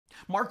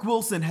Marc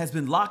Wilson has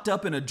been locked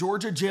up in a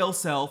Georgia jail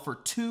cell for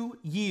 2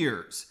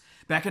 years.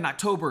 Back in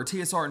October,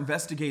 TSR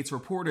Investigates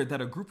reported that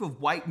a group of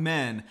white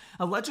men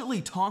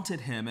allegedly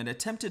taunted him and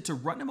attempted to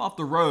run him off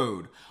the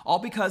road, all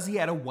because he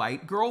had a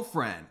white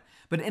girlfriend.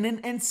 But in an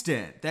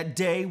instant, that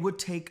day would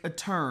take a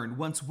turn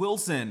once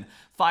Wilson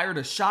fired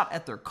a shot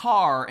at their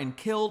car and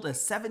killed a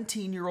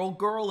 17-year-old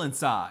girl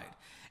inside.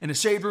 In a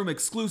Shade Room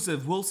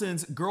exclusive,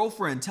 Wilson's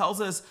girlfriend tells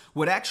us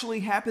what actually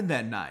happened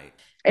that night.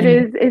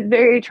 It's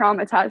very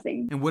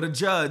traumatizing. And what a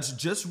judge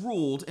just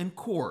ruled in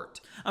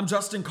court. I'm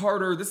Justin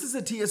Carter. This is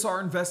a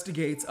TSR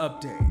Investigates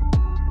update.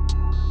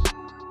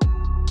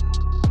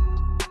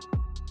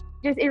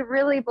 It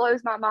really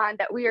blows my mind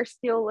that we are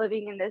still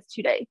living in this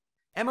today.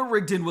 Emma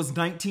Rigdon was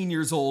 19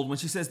 years old when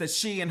she says that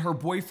she and her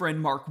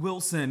boyfriend, Marc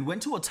Wilson,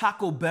 went to a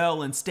Taco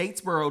Bell in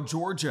Statesboro,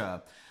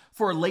 Georgia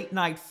for a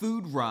late-night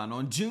food run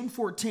on June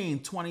 14,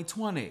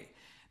 2020.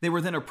 They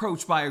were then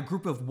approached by a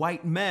group of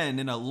white men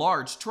in a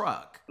large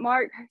truck.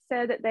 Marc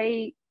said that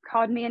they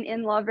called me an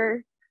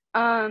in-lover.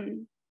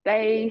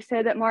 They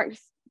said that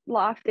Marc's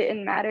life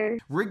didn't matter.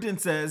 Rigdon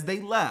says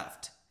they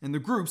left, and the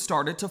group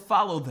started to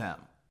follow them.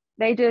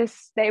 They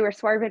were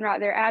swerving right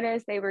there at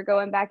us. They were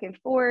going back and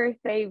forth.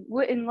 They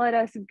wouldn't let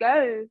us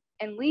go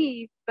and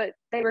leave, but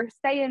they were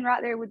staying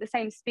right there with the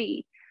same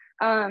speed.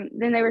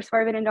 Then they were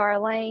swerving into our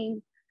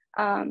lane.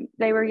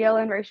 They were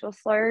yelling racial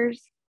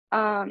slurs.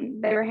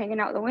 They were hanging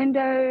out the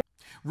window.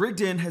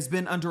 Rigdon has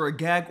been under a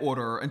gag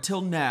order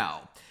until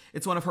now.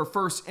 It's one of her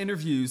first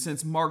interviews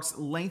since Marc's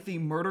lengthy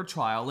murder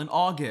trial in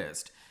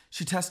August.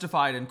 She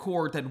testified in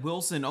court that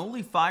Wilson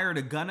only fired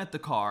a gun at the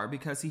car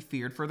because he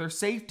feared for their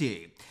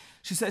safety.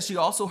 She says she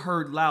also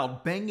heard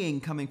loud banging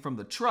coming from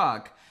the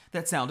truck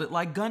that sounded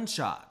like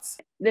gunshots.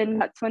 Then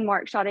that's when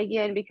Marc shot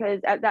again,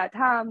 because at that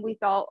time we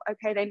thought,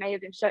 okay, they may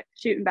have been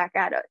shooting back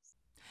at us.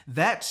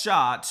 That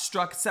shot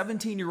struck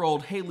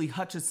 17-year-old Haley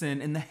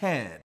Hutchison in the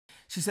head.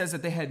 She says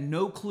that they had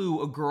no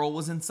clue a girl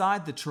was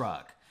inside the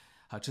truck.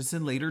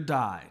 Hutchison later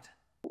died.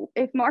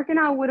 If Marc and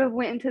I would have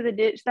went into the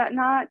ditch that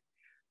night,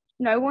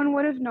 no one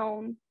would have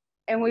known,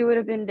 and we would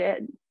have been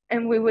dead.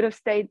 And we would have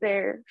stayed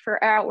there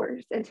for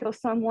hours until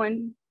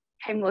someone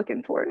came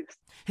looking for us.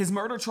 His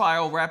murder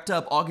trial wrapped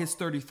up August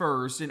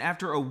 31st, and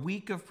after a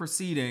week of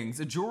proceedings,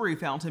 a jury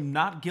found him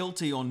not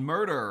guilty on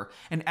murder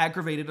and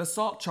aggravated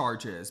assault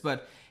charges,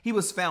 but he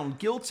was found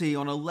guilty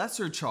on a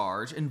lesser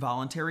charge,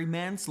 involuntary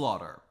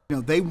manslaughter. You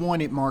know, they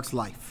wanted Marc's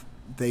life.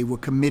 They were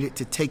committed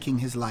to taking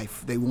his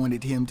life. They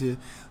wanted him to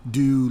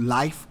do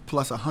life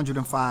plus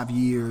 105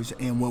 years,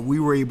 and what we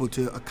were able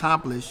to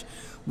accomplish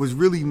was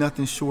really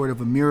nothing short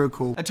of a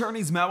miracle.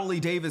 Attorneys Mallory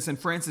Davis and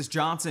Francis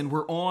Johnson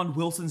were on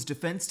Wilson's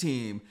defense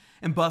team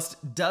and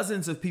bussed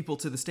dozens of people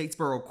to the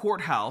Statesboro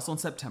courthouse on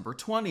September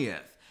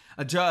 20th.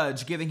 A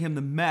judge giving him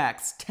the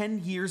max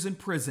 10 years in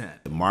prison.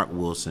 Marc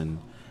Wilson,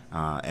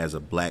 as a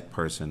black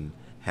person,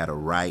 had a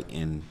right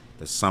in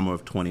the summer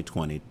of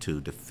 2020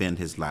 to defend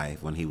his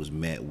life when he was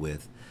met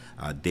with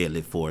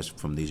deadly force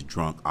from these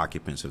drunk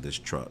occupants of this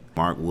truck.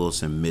 Marc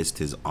Wilson missed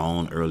his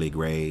own early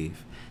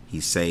grave. He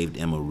saved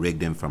Emma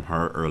Rigdon from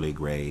her early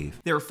grave.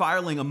 They're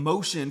filing a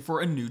motion for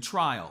a new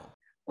trial.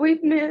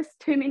 We've missed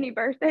too many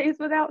birthdays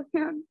without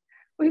him.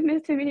 We've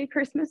missed too many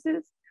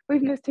Christmases.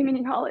 We've missed too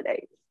many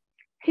holidays.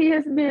 He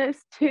has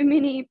missed too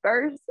many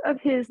births of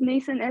his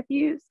niece and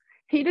nephews.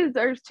 He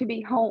deserves to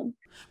be home.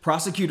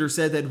 Prosecutors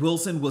said that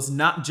Wilson was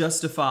not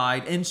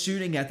justified in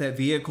shooting at that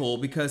vehicle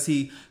because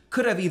he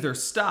could have either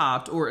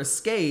stopped or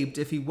escaped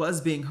if he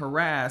was being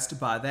harassed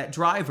by that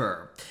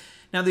driver.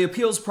 Now, the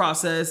appeals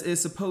process is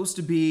supposed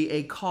to be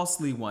a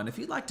costly one. If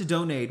you'd like to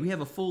donate, we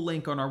have a full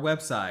link on our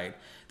website,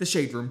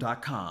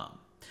 theshaderoom.com.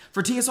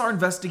 For TSR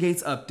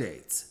Investigates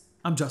Updates,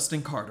 I'm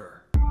Justin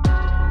Carter.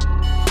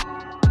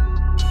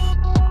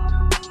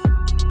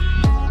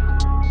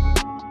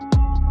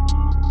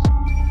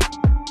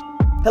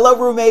 Hello,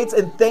 roommates,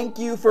 and thank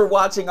you for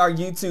watching our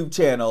YouTube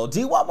channel.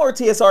 Do you want more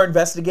TSR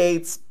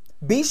Investigates?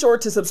 Be sure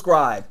to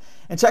subscribe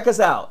and check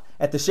us out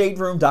at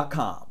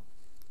theshaderoom.com.